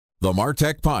The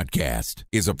MarTech Podcast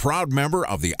is a proud member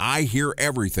of the I Hear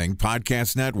Everything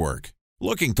Podcast Network.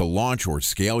 Looking to launch or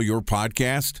scale your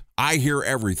podcast? I Hear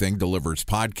Everything delivers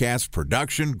podcast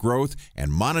production, growth,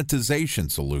 and monetization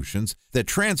solutions that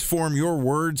transform your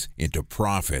words into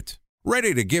profit.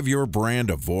 Ready to give your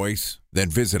brand a voice? Then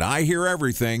visit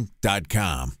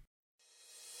iheareverything.com.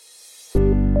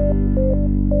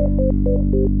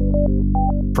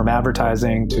 From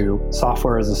advertising to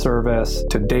software as a service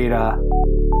to data.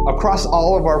 Across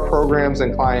all of our programs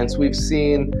and clients, we've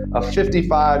seen a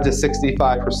 55 to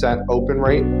 65% open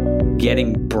rate.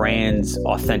 Getting brands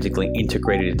authentically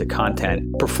integrated into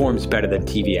content performs better than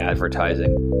TV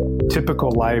advertising.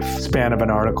 Typical lifespan of an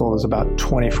article is about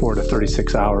 24 to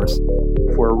 36 hours.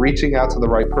 If we're reaching out to the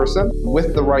right person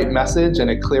with the right message and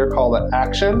a clear call to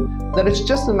action, then it's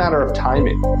just a matter of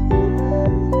timing.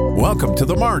 Welcome to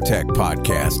the MarTech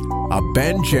Podcast, a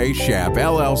Ben J. Schaap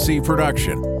LLC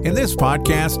production. In this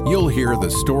podcast, you'll hear the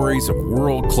stories of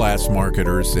world-class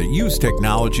marketers that use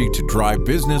technology to drive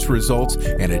business results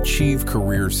and achieve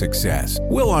career success.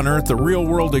 We'll unearth the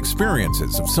real-world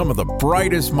experiences of some of the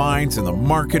brightest minds in the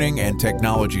marketing and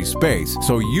technology space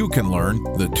so you can learn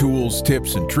the tools,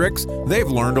 tips, and tricks they've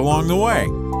learned along the way.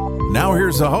 Now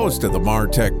here's the host of the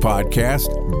MarTech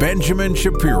Podcast, Benjamin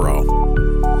Shapiro.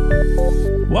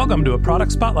 Welcome to a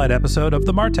Product Spotlight episode of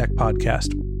the MarTech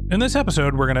Podcast. In this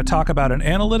episode, we're going to talk about an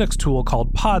analytics tool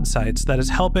called Podsights that is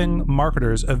helping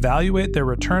marketers evaluate their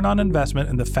return on investment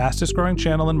in the fastest growing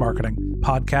channel in marketing,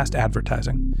 podcast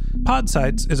advertising.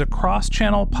 Podsights is a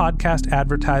cross-channel podcast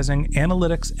advertising,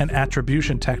 analytics, and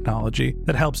attribution technology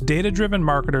that helps data-driven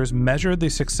marketers measure the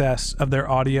success of their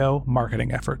audio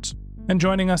marketing efforts. And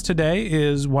joining us today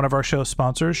is one of our show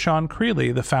sponsors, Sean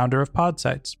Creeley, the founder of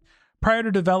Podsights. Prior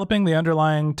to developing the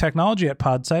underlying technology at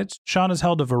Podsights, Sean has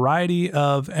held a variety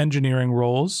of engineering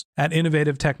roles at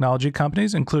innovative technology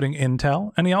companies, including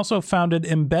Intel, and he also founded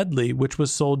Embedly, which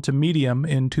was sold to Medium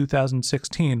in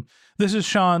 2016. This is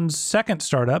Sean's second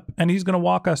startup, and he's going to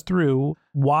walk us through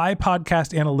why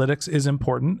podcast analytics is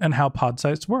important and how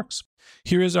Podsights works.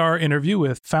 Here is our interview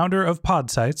with founder of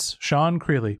Podsights, Sean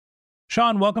Creeley.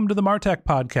 Sean, welcome to the MarTech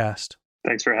Podcast.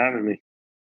 Thanks for having me.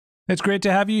 It's great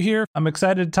to have you here. I'm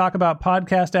excited to talk about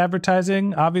podcast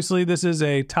advertising. Obviously, this is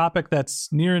a topic that's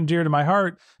near and dear to my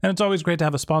heart, and it's always great to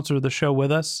have a sponsor of the show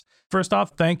with us. First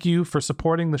off, thank you for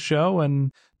supporting the show,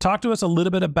 and talk to us a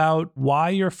little bit about why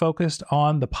you're focused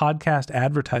on the podcast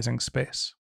advertising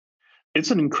space.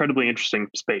 It's an incredibly interesting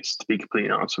space, to be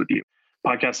completely honest with you.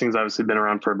 Podcasting has obviously been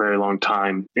around for a very long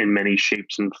time in many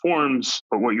shapes and forms,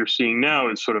 but what you're seeing now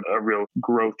is sort of a real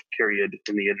growth period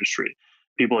in the industry.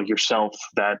 People like yourself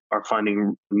that are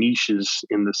finding niches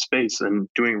in the space and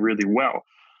doing really well.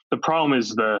 The problem is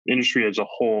the industry as a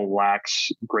whole lacks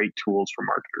great tools for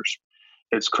marketers.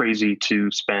 It's crazy to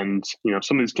spend,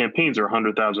 some of these campaigns are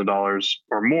 $100,000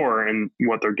 or more, and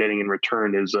what they're getting in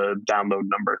return is a download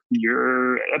number.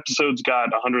 Your episode's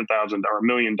got 100,000 or a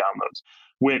million downloads,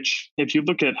 which if you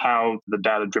look at how the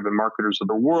data-driven marketers of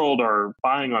the world are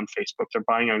buying on Facebook, they're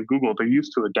buying on Google, they're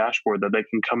used to a dashboard that they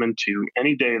can come into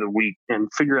any day of the week and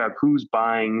figure out who's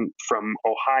buying from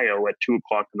Ohio at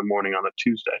 2:00 in the morning on a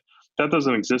Tuesday. That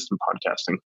doesn't exist in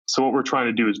podcasting. So what we're trying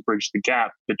to do is bridge the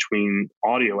gap between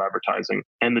audio advertising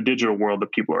and the digital world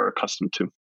that people are accustomed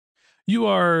to. You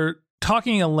are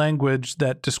talking a language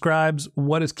that describes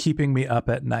what is keeping me up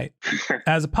at night.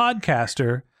 As a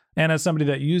podcaster, and as somebody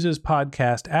that uses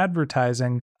podcast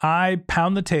advertising, I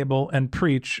pound the table and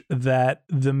preach that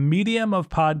the medium of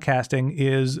podcasting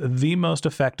is the most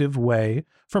effective way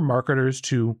for marketers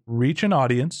to reach an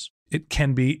audience. It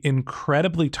can be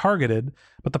incredibly targeted,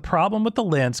 but the problem with the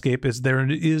landscape is there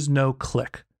is no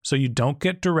click. So you don't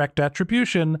get direct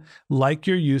attribution like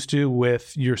you're used to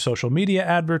with your social media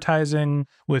advertising,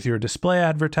 with your display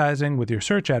advertising, with your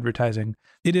search advertising.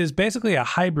 It is basically a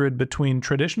hybrid between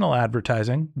traditional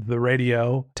advertising, the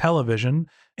radio, television,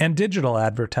 and digital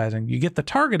advertising. You get the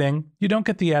targeting, you don't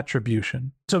get the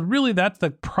attribution. So really that's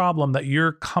the problem that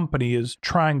your company is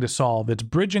trying to solve. It's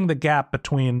bridging the gap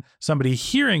between somebody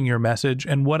hearing your message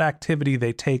and what activity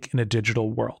they take in a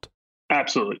digital world.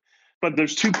 Absolutely. But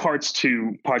there's two parts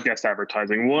to podcast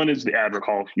advertising. One is the ad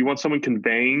recall. You want someone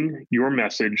conveying your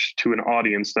message to an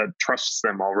audience that trusts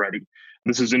them already.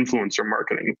 This is influencer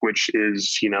marketing, which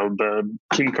is, the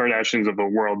Kim Kardashians of the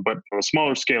world, but on a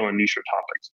smaller scale and niche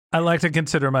topics. I like to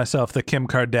consider myself the Kim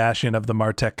Kardashian of the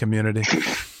MarTech community.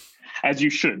 As you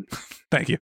should. Thank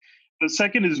you. The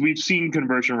second is we've seen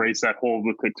conversion rates that hold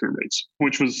with click-through rates,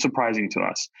 which was surprising to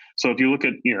us. So if you look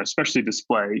at, especially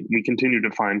display, we continue to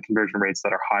find conversion rates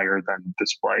that are higher than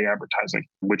display advertising,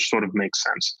 which sort of makes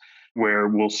sense. where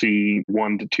we'll see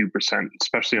 1% to 2%,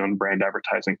 especially on brand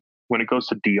advertising. When it goes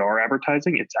to DR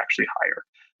advertising, it's actually higher.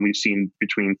 We've seen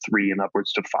between 3 and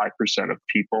upwards to 5% of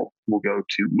people will go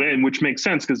to, and which makes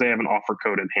sense because they have an offer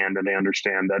code in hand and they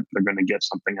understand that they're going to get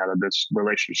something out of this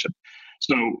relationship.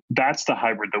 So that's the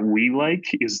hybrid that we like,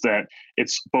 is that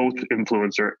it's both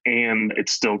influencer and it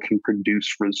still can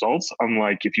produce results.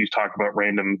 Unlike if you talk about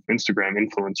random Instagram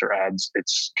influencer ads,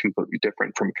 it's completely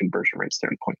different from a conversion rate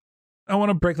standpoint. I want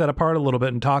to break that apart a little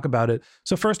bit and talk about it.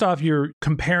 So first off, you're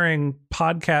comparing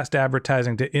podcast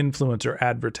advertising to influencer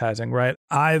advertising, right?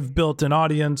 I've built an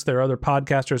audience. There are other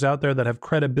podcasters out there that have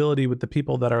credibility with the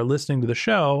people that are listening to the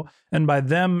show. And by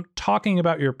them talking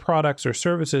about your products or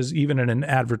services, even in an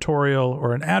advertorial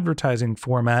or an advertising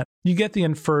format, you get the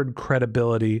inferred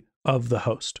credibility of the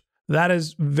host. That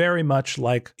is very much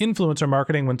like influencer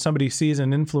marketing. When somebody sees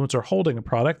an influencer holding a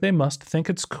product, they must think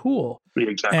it's cool.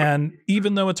 Exactly. And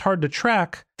even though it's hard to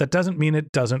track, that doesn't mean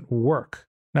it doesn't work.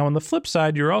 Now, on the flip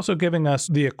side, you're also giving us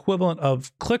the equivalent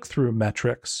of click-through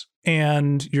metrics.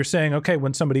 And you're saying, okay,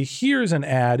 when somebody hears an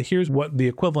ad, here's what the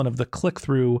equivalent of the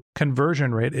click-through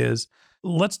conversion rate is.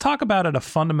 Let's talk about at a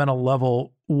fundamental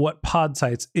level what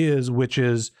Podsights is, which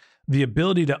is the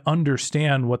ability to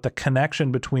understand what the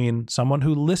connection between someone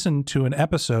who listened to an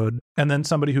episode and then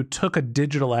somebody who took a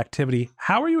digital activity.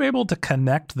 How are you able to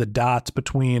connect the dots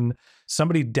between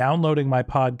somebody downloading my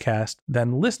podcast,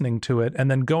 then listening to it, and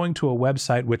then going to a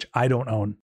website which I don't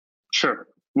own? Sure.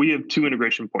 We have 2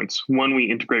 integration points. One, we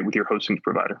integrate with your hosting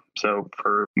provider. So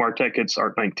for MarTech, it's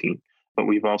Art19. But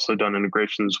we've also done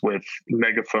integrations with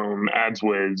Megaphone,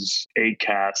 AdsWiz,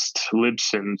 Acast,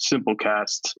 Libsyn,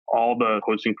 Simplecast, all the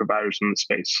hosting providers in the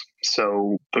space.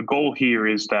 So the goal here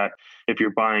is that if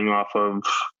you're buying off of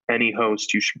any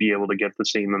host, you should be able to get the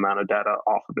same amount of data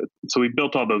off of it. So we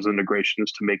built all those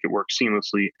integrations to make it work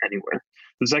seamlessly anywhere.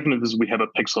 The second is we have a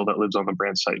pixel that lives on the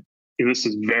brand site. And this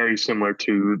is very similar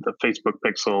to the Facebook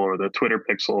pixel or the Twitter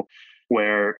pixel,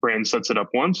 where brand sets it up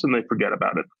once and they forget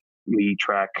about it. We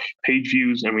track page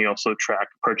views and we also track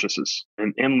purchases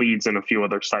and leads and a few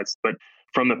other sites. But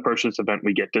from the purchase event,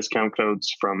 we get discount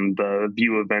codes. From the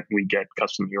view event, we get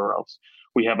custom URLs.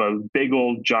 We have a big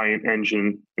old giant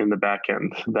engine in the back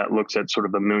end that looks at sort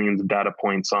of the millions of data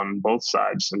points on both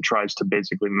sides and tries to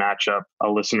basically match up a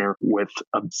listener with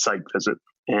a site visit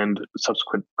and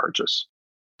subsequent purchase.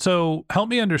 So help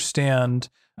me understand.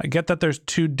 I get that there's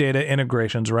 2 data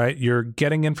integrations, right? You're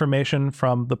getting information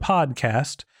from the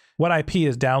podcast. What IP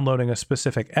is downloading a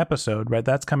specific episode, right?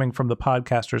 That's coming from the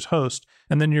podcaster's host.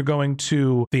 And then you're going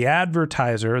to the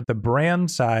advertiser, the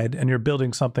brand side, and you're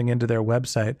building something into their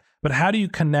website. But how do you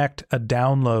connect a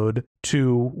download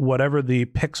to whatever the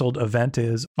pixeled event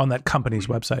is on that company's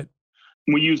website?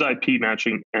 We use IP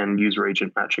matching and user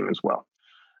agent matching as well.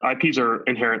 IPs are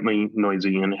inherently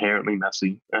noisy, inherently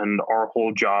messy, and our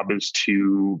whole job is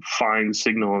to find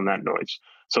signal in that noise.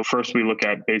 So first we look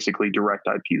at basically direct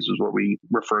IPs is what we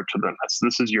refer to them as.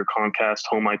 This is your Comcast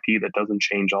home IP that doesn't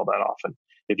change all that often.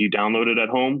 If you download it at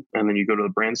home and then you go to the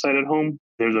brand site at home,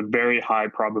 there's a very high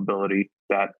probability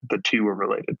that the 2 are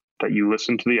related, that you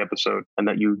listened to the episode and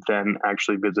that you then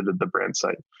actually visited the brand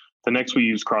site. The next, we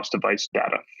use cross-device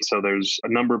data. So there's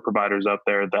a number of providers out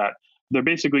there that they're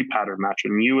basically pattern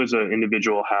matching. You as an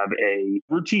individual have a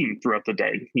routine throughout the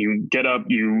day. You get up,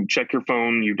 you check your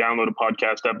phone, you download a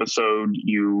podcast episode,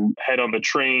 you head on the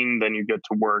train, then you get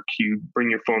to work, you bring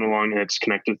your phone along and it's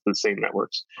connected to the same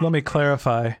networks. Let me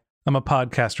clarify. I'm a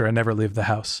podcaster. I never leave the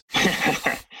house.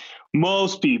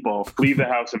 Most people leave the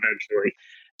house eventually.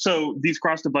 So these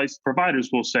cross-device providers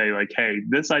will say like, hey,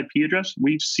 this IP address,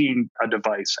 we've seen a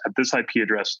device at this IP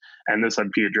address and this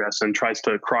IP address, and tries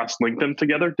to cross-link them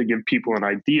together to give people an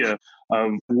idea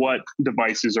of what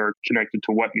devices are connected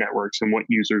to what networks and what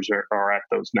users are at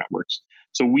those networks.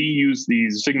 So we use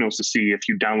these signals to see if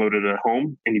you downloaded it at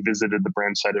home and you visited the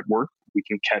brand site at work, we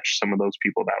can catch some of those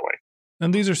people that way.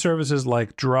 And these are services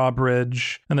like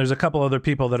Drawbridge, and there's a couple other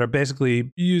people that are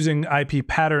basically using IP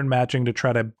pattern matching to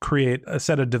try to create a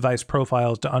set of device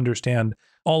profiles to understand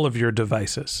all of your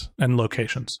devices and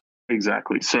locations.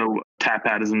 Exactly. So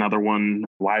TapAd is another one.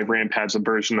 LiveRamp has a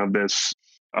version of this,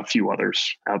 a few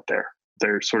others out there.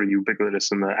 They're sort of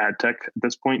ubiquitous in the ad tech at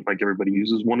this point. Like everybody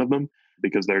uses one of them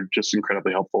because they're just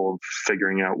incredibly helpful of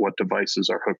figuring out what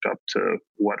devices are hooked up to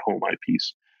what home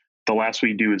IPs. The last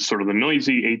we do is sort of the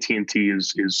noisy. AT&T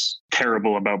is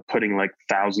terrible about putting like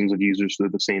thousands of users through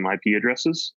the same IP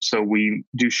addresses. So we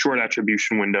do short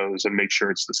attribution windows and make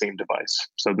sure it's the same device.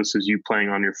 So this is you playing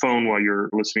on your phone while you're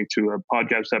listening to a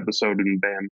podcast episode, and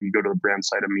bam, you go to the brand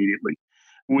site immediately.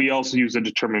 We also use a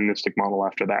deterministic model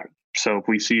after that. So if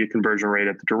we see a conversion rate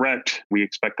at the direct, we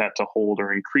expect that to hold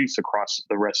or increase across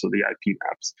the rest of the IP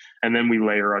maps. And then we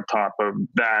layer on top of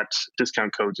that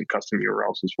discount codes and custom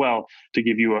URLs as well to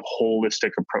give you a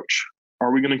holistic approach.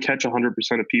 Are we going to catch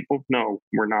 100% of people? No,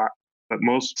 we're not. But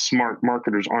most smart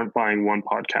marketers aren't buying one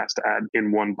podcast ad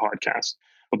in one podcast.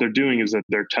 What they're doing is that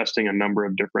they're testing a number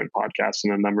of different podcasts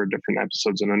and a number of different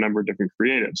episodes and a number of different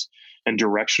creatives. And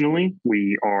directionally,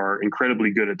 we are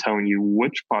incredibly good at telling you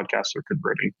which podcasts are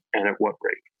converting and at what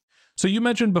rate. So you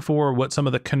mentioned before what some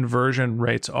of the conversion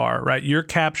rates are, right? You're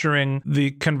capturing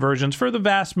the conversions for the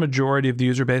vast majority of the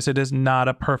user base. It is not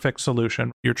a perfect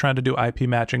solution. You're trying to do IP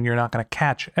matching. You're not going to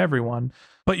catch everyone,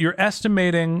 but you're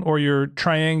estimating or you're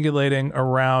triangulating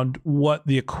around what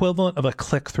the equivalent of a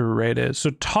click-through rate is. So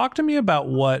talk to me about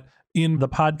what in the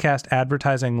podcast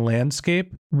advertising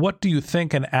landscape, what do you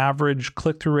think an average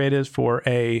click-through rate is for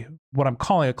what I'm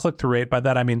calling a click-through rate? By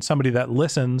that, I mean somebody that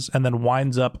listens and then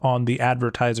winds up on the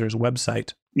advertiser's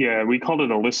website. Yeah, we called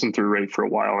it a listen-through rate for a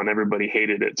while and everybody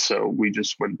hated it. So we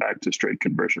just went back to straight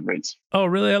conversion rates. Oh,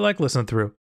 really? I like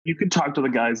listen-through. You could talk to the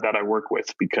guys that I work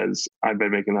with because I've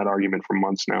been making that argument for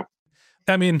months now.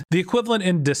 I mean, the equivalent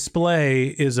in display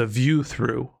is a view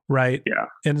through, right? Yeah.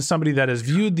 And somebody that has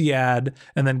viewed the ad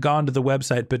and then gone to the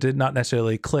website, but did not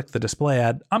necessarily click the display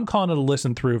ad. I'm calling it a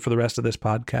listen through for the rest of this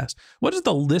podcast. What is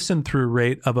the listen through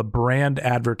rate of a brand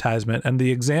advertisement? And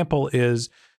the example is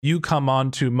you come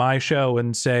on to my show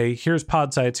and say, here's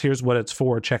Podsights, here's what it's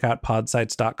for. Check out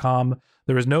podsights.com.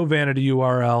 There is no vanity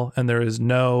URL and there is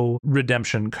no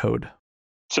redemption code.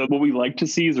 So what we like to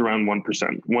see is around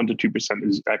 1%. 1 to 2%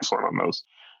 is excellent on those.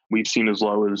 We've seen as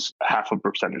low as half a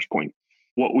percentage point.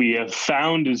 What we have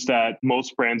found is that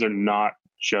most brands are not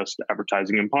just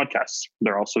advertising in podcasts.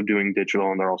 They're also doing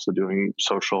digital and they're also doing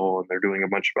social and they're doing a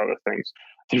bunch of other things.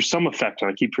 There's some effect,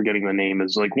 and I keep forgetting the name,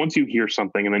 is like once you hear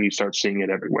something and then you start seeing it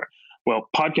everywhere. Well,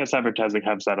 podcast advertising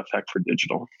has that effect for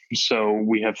digital. So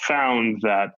we have found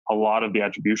that a lot of the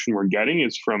attribution we're getting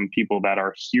is from people that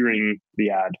are hearing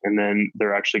the ad and then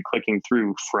they're actually clicking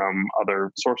through from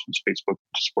other sources, Facebook,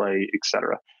 display,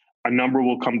 etc. A number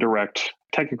will come direct.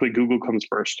 Technically, Google comes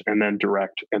first and then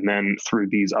direct and then through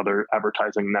these other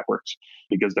advertising networks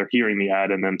because they're hearing the ad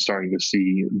and then starting to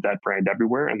see that brand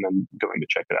everywhere and then going to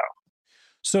check it out.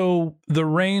 So the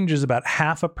range is about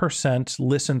 0.5%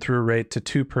 listen through rate to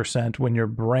 2% when you're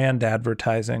brand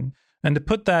advertising. And to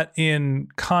put that in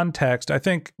context, I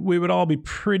think we would all be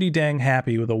pretty dang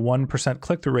happy with a 1%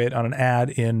 click-through rate on an ad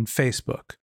in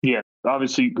Facebook. Yeah,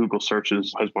 obviously Google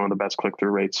searches has one of the best click-through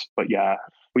rates. But yeah,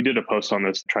 we did a post on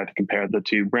this, tried to compare the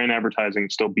two. Brand advertising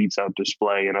still beats out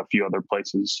display and a few other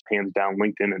places, hands down.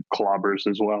 LinkedIn and clobbers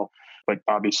as well. But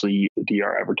obviously the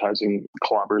DR advertising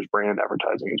clobbers brand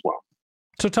advertising as well.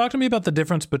 So talk to me about the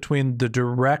difference between the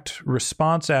direct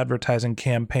response advertising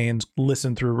campaigns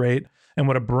listen through rate and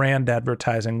what a brand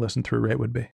advertising listen through rate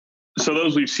would be. So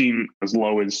those we've seen as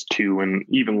low as 2 and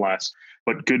even less,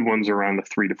 but good ones around the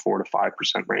 3 to 4 to 5%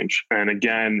 range. And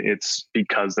again, it's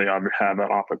because they have an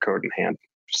offer code in hand.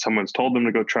 If someone's told them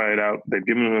to go try it out, they've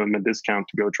given them a discount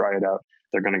to go try it out,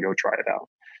 they're going to go try it out.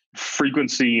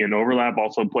 Frequency and overlap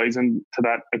also plays into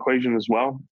that equation as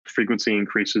well. Frequency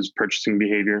increases purchasing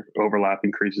behavior, overlap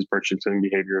increases purchasing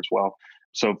behavior as well.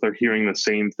 So if they're hearing the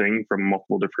same thing from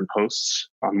multiple different hosts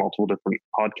on multiple different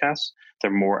podcasts,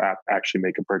 they're more apt to actually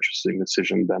make a purchasing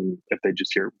decision than if they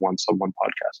just hear it once on one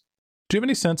podcast. Do you have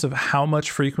any sense of how much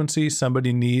frequency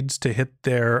somebody needs to hit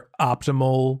their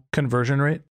optimal conversion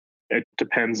rate? It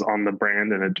depends on the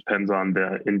brand and it depends on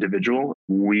the individual.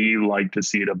 We like to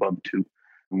see it above 2.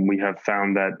 We have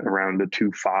found that around a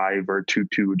 2.5 or 2.2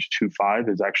 to 2.5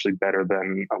 is actually better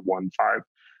than a 1.5,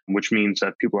 which means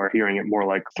that people are hearing it more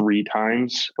like 3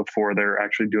 times before they're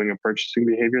actually doing a purchasing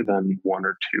behavior than 1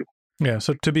 or 2. Yeah.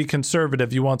 So to be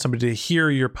conservative, you want somebody to hear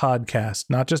your podcast,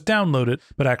 not just download it,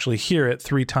 but actually hear it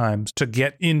 3 times to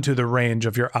get into the range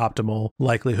of your optimal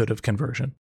likelihood of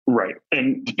conversion. Right.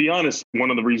 And to be honest, one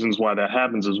of the reasons why that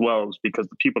happens as well is because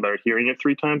the people that are hearing it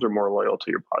 3 times are more loyal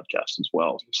to your podcast as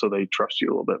well. So they trust you a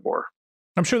little bit more.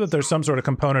 I'm sure that there's some sort of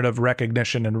component of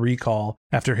recognition and recall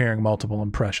after hearing multiple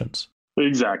impressions.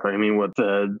 Exactly. I mean, what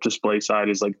the display side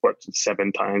is like,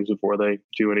 7 times before they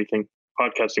do anything.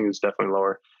 Podcasting is definitely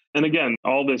lower. And again,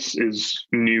 all this is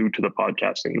new to the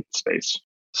podcasting space.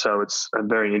 So it's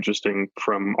very interesting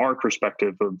from our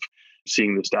perspective of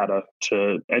seeing this data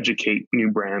to educate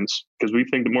new brands, because we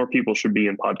think that more people should be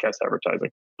in podcast advertising,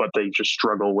 but they just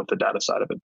struggle with the data side of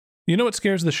it. You know what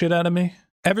scares the shit out of me?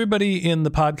 Everybody in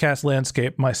the podcast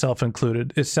landscape, myself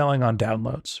included, is selling on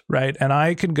downloads, right? And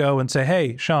I can go and say,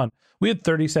 hey, Sean, we had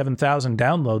 37,000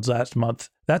 downloads last month.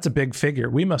 That's a big figure.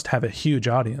 We must have a huge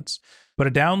audience. But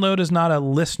a download is not a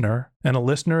listener, and a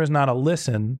listener is not a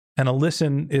listen, and a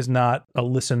listen is not a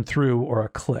listen through or a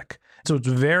click. So it's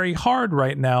very hard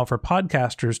right now for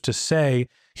podcasters to say,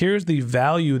 here's the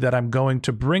value that I'm going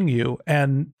to bring you.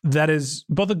 And that is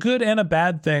both a good and a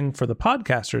bad thing for the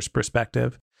podcaster's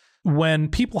perspective. When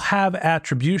people have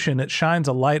attribution, it shines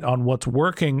a light on what's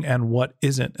working and what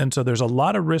isn't. And so there's a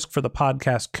lot of risk for the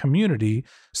podcast community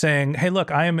saying, hey, look,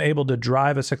 I am able to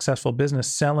drive a successful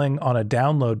business selling on a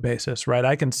download basis, right?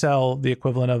 I can sell the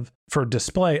equivalent of, for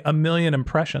display, 1 million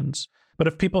impressions. But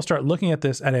if people start looking at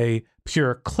this at a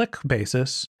pure click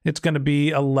basis, it's going to be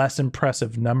a less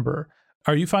impressive number.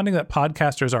 Are you finding that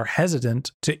podcasters are hesitant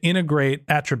to integrate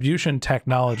attribution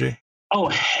technology? Oh,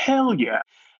 hell yeah.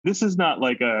 This is not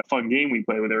like a fun game we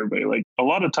play with everybody. Like, a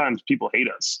lot of times people hate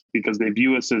us because they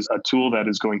view us as a tool that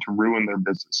is going to ruin their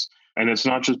business. And it's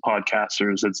not just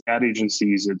podcasters, it's ad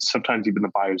agencies, it's sometimes even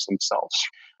the buyers themselves,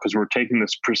 because we're taking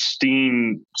this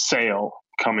pristine sale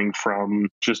coming from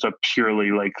just a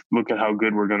purely like, look at how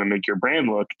good we're going to make your brand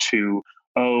look, to,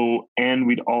 oh, and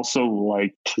we'd also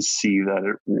like to see that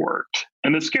it worked.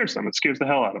 And it scares them. It scares the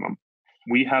hell out of them.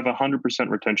 We have 100%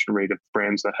 retention rate of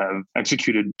brands that have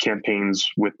executed campaigns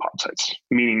with Podsights,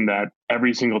 meaning that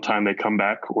every single time they come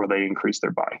back or they increase their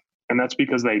buy. And that's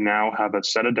because they now have a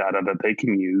set of data that they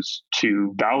can use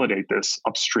to validate this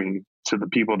upstream to the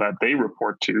people that they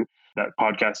report to, that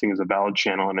podcasting is a valid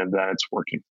channel and that it's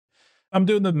working. I'm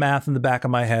doing the math in the back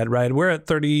of my head, right? We're at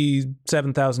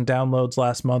 37,000 downloads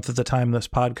last month at the time this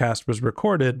podcast was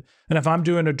recorded. And if I'm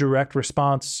doing a direct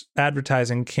response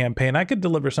advertising campaign, I could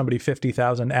deliver somebody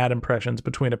 50,000 ad impressions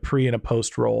between a pre and a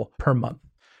post roll per month.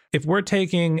 If we're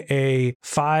taking a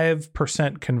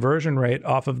 5% conversion rate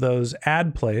off of those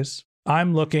ad plays,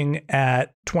 I'm looking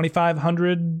at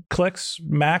 2,500 clicks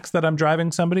max that I'm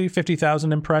driving somebody,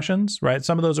 50,000 impressions, right?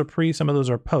 Some of those are pre, some of those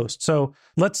are post. So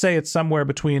let's say it's somewhere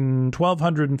between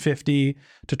 1,250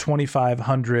 to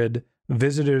 2,500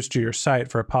 visitors to your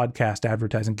site for a podcast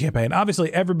advertising campaign.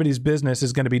 Obviously, everybody's business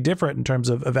is going to be different in terms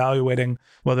of evaluating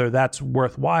whether that's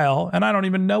worthwhile. And I don't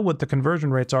even know what the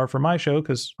conversion rates are for my show,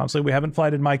 because honestly, we haven't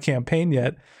flighted my campaign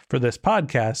yet for this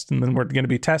podcast. And then we're going to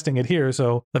be testing it here.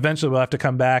 So eventually we'll have to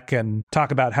come back and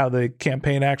talk about how the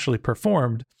campaign actually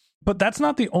performed. But that's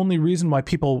not the only reason why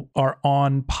people are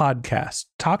on podcasts.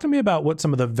 Talk to me about what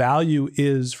some of the value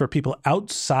is for people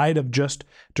outside of just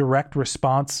direct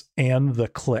response and the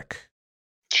click.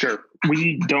 Sure.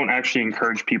 We don't actually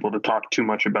encourage people to talk too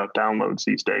much about downloads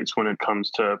these days when it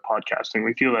comes to podcasting.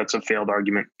 We feel that's a failed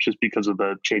argument just because of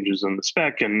the changes in the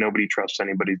spec and nobody trusts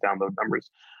anybody's download numbers.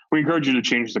 We encourage you to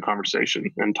change the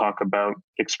conversation and talk about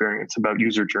experience, about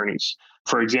user journeys.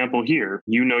 For example, here,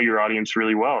 you know your audience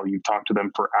really well. You've talked to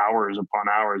them for hours upon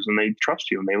hours and they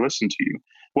trust you and they listen to you.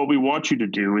 What we want you to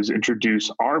do is introduce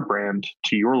our brand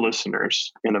to your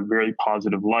listeners in a very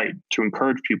positive light to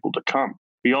encourage people to come.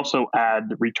 We also add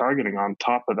retargeting on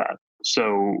top of that.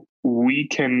 So we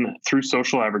can, through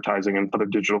social advertising and other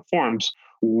digital forms,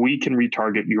 we can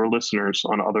retarget your listeners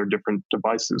on other different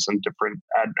devices and different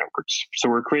ad networks. So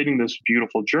we're creating this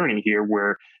beautiful journey here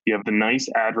where you have the nice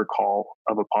ad recall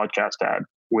of a podcast ad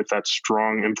with that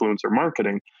strong influencer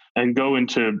marketing and go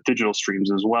into digital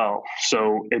streams as well.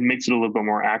 So it makes it a little bit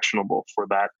more actionable for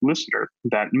that listener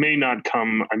that may not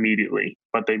come immediately,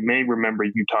 but they may remember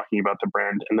you talking about the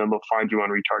brand and then they'll find you on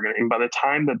retargeting. And by the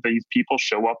time that these people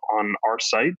show up on our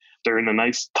site, they're in a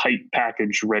nice tight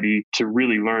package ready to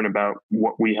really learn about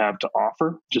what we have to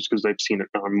offer just because they've seen it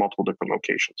on multiple different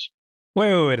locations.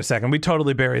 Wait a second. We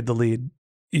totally buried the lead.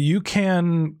 You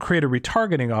can create a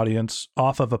retargeting audience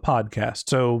off of a podcast.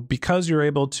 So because you're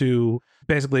able to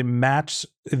basically match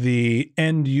the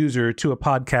end user to a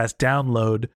podcast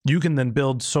download, you can then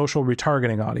build social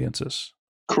retargeting audiences.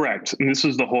 Correct. And this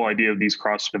is the whole idea of these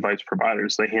cross-device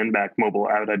providers. They hand back mobile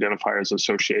ad identifiers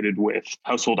associated with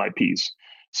household IPs.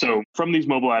 So from these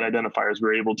mobile ad identifiers,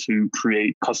 we're able to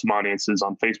create custom audiences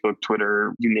on Facebook,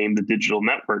 Twitter, you name the digital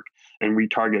network, and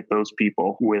retarget those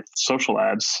people with social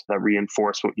ads that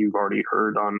reinforce what you've already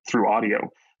heard on through audio.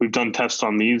 We've done tests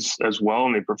on these as well,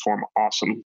 and they perform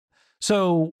awesome.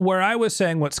 So where I was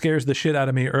saying what scares the shit out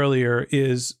of me earlier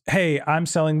is, hey, I'm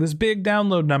selling this big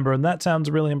download number and that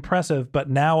sounds really impressive, but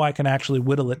now I can actually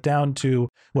whittle it down to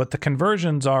what the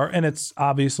conversions are. And it's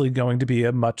obviously going to be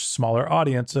a much smaller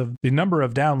audience of the number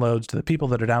of downloads to the people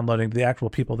that are downloading to the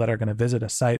actual people that are going to visit a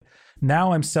site.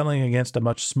 Now I'm selling against a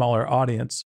much smaller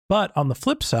audience. But on the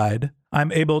flip side,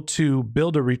 I'm able to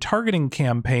build a retargeting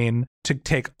campaign to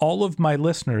take all of my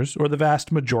listeners, or the vast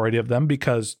majority of them,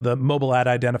 because the mobile ad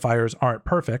identifiers aren't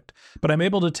perfect, but I'm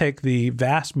able to take the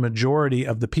vast majority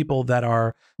of the people that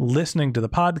are listening to the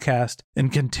podcast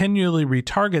and continually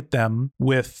retarget them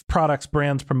with products,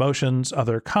 brands, promotions,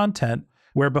 other content.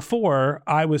 Where before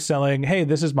I was selling, hey,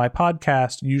 this is my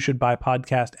podcast, you should buy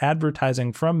podcast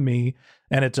advertising from me,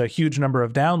 and it's a huge number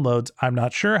of downloads. I'm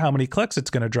not sure how many clicks it's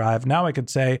going to drive. Now I could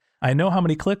say, I know how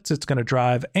many clicks it's going to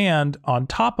drive. And on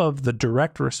top of the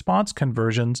direct response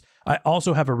conversions, I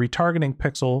also have a retargeting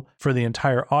pixel for the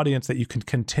entire audience that you can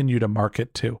continue to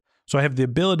market to. So I have the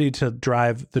ability to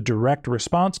drive the direct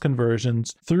response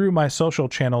conversions through my social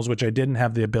channels, which I didn't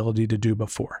have the ability to do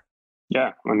before.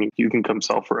 Yeah, I mean, you can come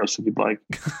sell for us if you'd like.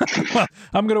 Well,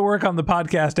 I'm going to work on the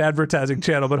podcast advertising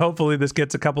channel, but hopefully this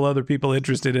gets a couple other people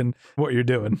interested in what you're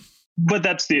doing. But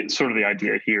that's the sort of the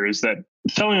idea here, is that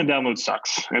selling a download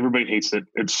sucks. Everybody hates it.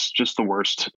 It's just the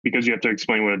worst because you have to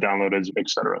explain what a download is,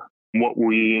 etc. What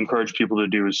we encourage people to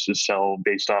do is to sell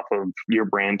based off of your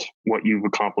brand, what you've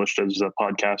accomplished as a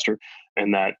podcaster,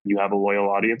 and that you have a loyal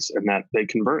audience and that they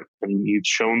convert. And you've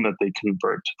shown that they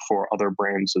convert for other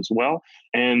brands as well.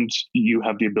 And you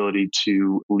have the ability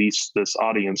to lease this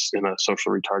audience in a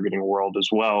social retargeting world as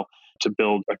well to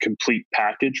build a complete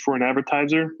package for an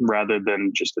advertiser rather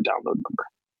than just a download number.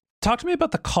 Talk to me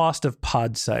about the cost of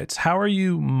Podsights. How are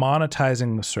you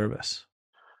monetizing the service?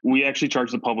 We actually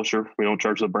charge the publisher. We don't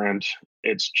charge the brand.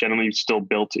 It's generally still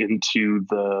built into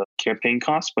the campaign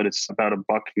cost, but it's about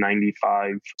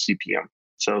 $1.95 CPM.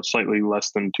 So slightly less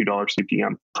than $2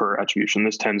 CPM per attribution.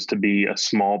 This tends to be a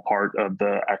small part of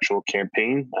the actual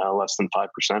campaign, less than 5%.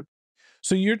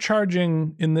 So you're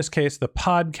charging, in this case, the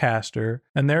podcaster,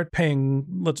 and they're paying,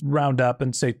 let's round up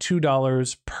and say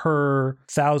 $2 per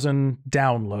 1,000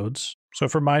 downloads. So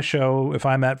for my show, if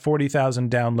I'm at 40,000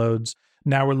 downloads,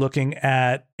 now we're looking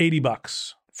at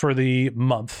 $80 for the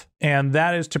month. And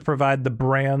that is to provide the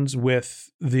brands with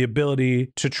the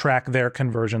ability to track their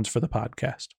conversions for the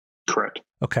podcast. Correct.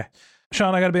 Okay.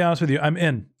 Sean, I got to be honest with you.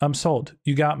 I'm sold.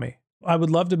 You got me. I would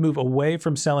love to move away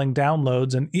from selling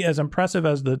downloads. And as impressive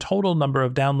as the total number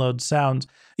of downloads sounds,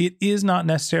 it is not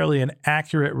necessarily an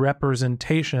accurate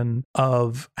representation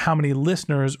of how many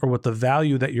listeners or what the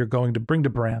value that you're going to bring to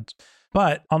brands.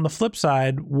 But on the flip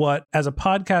side, what as a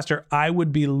podcaster, I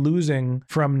would be losing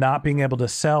from not being able to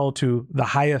sell to the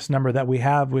highest number that we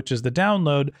have, which is the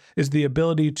download, is the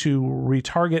ability to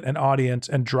retarget an audience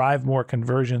and drive more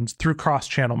conversions through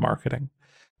cross-channel marketing.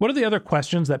 What are the other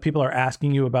questions that people are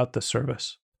asking you about the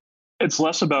service? It's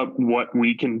less about what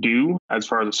we can do as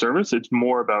far as the service. It's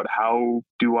more about how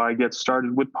do I get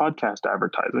started with podcast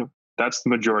advertising? That's the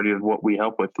majority of what we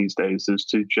help with these days, is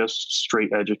to just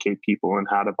straight educate people on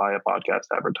how to buy a podcast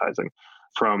advertising,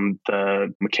 from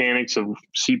the mechanics of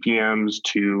CPMs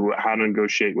to how to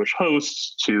negotiate with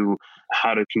hosts to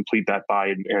how to complete that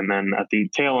buy. And then at the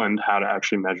tail end, how to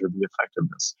actually measure the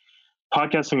effectiveness.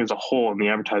 Podcasting as a whole in the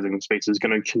advertising space is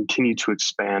going to continue to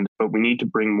expand, but we need to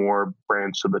bring more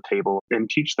brands to the table and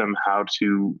teach them how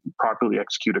to properly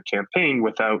execute a campaign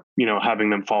without, having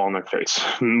them fall on their face.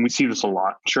 And we see this a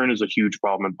lot. Churn is a huge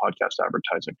problem in podcast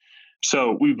advertising.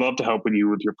 So we'd love to help you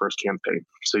with your first campaign.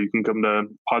 So you can come to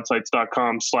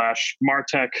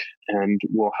podsights.com/Martech and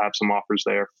we'll have some offers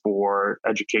there for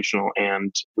educational,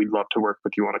 and we'd love to work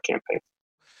with you on a campaign.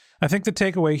 I think the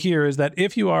takeaway here is that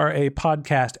if you are a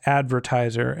podcast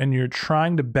advertiser and you're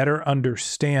trying to better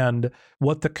understand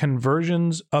what the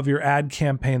conversions of your ad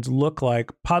campaigns look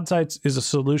like, Podsights is a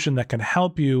solution that can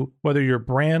help you, whether you're a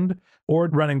brand or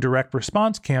running direct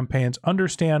response campaigns,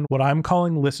 understand what I'm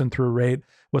calling listen-through rate,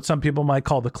 what some people might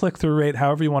call the click-through rate,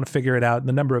 however you want to figure it out, and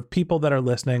the number of people that are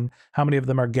listening, how many of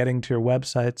them are getting to your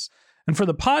websites. And for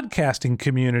the podcasting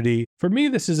community, for me,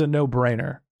 this is a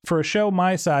no-brainer. For a show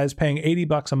my size, paying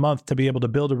 $80 a month to be able to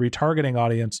build a retargeting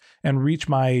audience and reach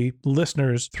my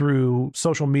listeners through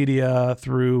social media,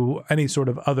 through any sort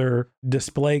of other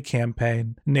display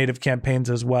campaign, native campaigns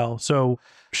as well. So,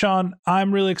 Sean,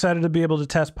 I'm really excited to be able to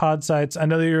test Podsights. I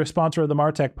know that you're a sponsor of the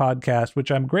Martech podcast, which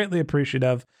I'm greatly appreciative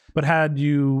of. But had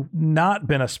you not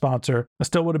been a sponsor, I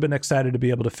still would have been excited to be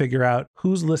able to figure out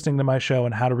who's listening to my show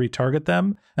and how to retarget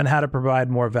them and how to provide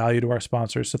more value to our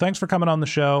sponsors. So thanks for coming on the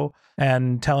show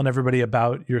and telling everybody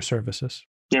about your services.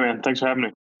 Yeah, man. Thanks for having me.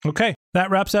 Okay, that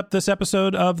wraps up this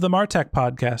episode of the Martech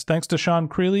podcast. Thanks to Sean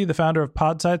Creeley, the founder of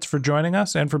Podsights, for joining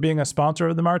us and for being a sponsor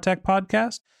of the Martech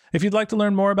podcast. If you'd like to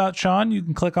learn more about Sean, you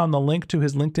can click on the link to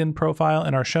his LinkedIn profile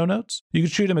in our show notes. You can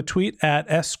shoot him a tweet at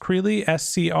screeley,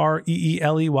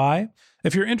 SCREELEY.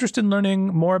 If you're interested in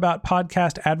learning more about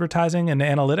podcast advertising and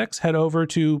analytics, head over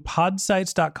to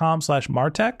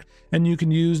podsites.com/martech, and you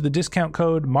can use the discount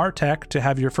code MARTECH to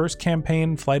have your first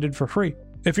campaign flighted for free.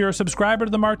 If you're a subscriber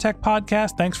to the MarTech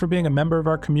podcast, thanks for being a member of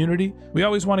our community. We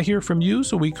always want to hear from you,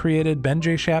 so we created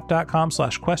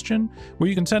benjshap.com/question, where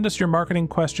you can send us your marketing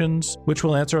questions, which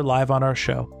we'll answer live on our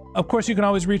show. Of course, you can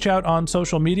always reach out on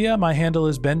social media. My handle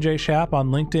is benjshap on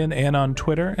LinkedIn and on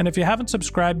Twitter. And if you haven't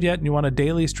subscribed yet and you want a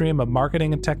daily stream of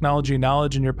marketing and technology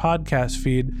knowledge in your podcast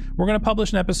feed, we're going to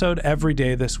publish an episode every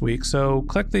day this week. So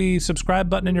click the subscribe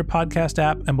button in your podcast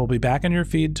app and we'll be back in your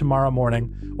feed tomorrow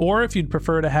morning. Or if you'd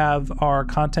prefer to have our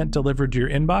content delivered to your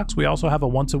inbox, we also have a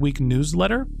once-a-week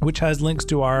newsletter, which has links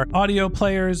to our audio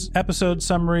players, episode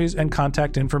summaries, and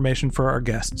contact information for our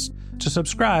guests. To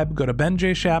subscribe, go to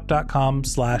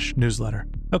benjshap.com/newsletter.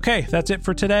 Okay, that's it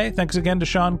for today. Thanks again to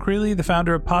Sean Creeley, the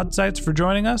founder of Podsites, for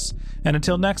joining us. And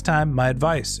until next time, my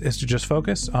advice is to just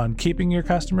focus on keeping your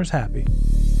customers happy.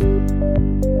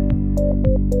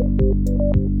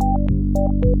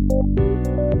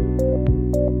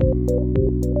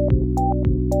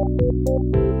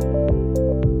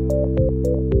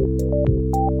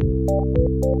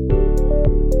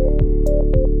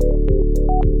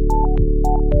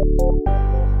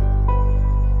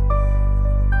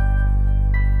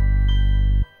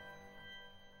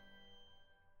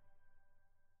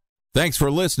 Thanks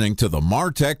for listening to the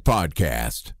MarTech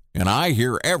Podcast, an I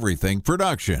Hear Everything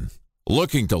production.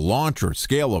 Looking to launch or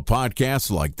scale a podcast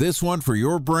like this one for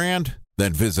your brand?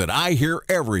 Then visit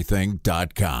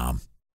iheareverything.com.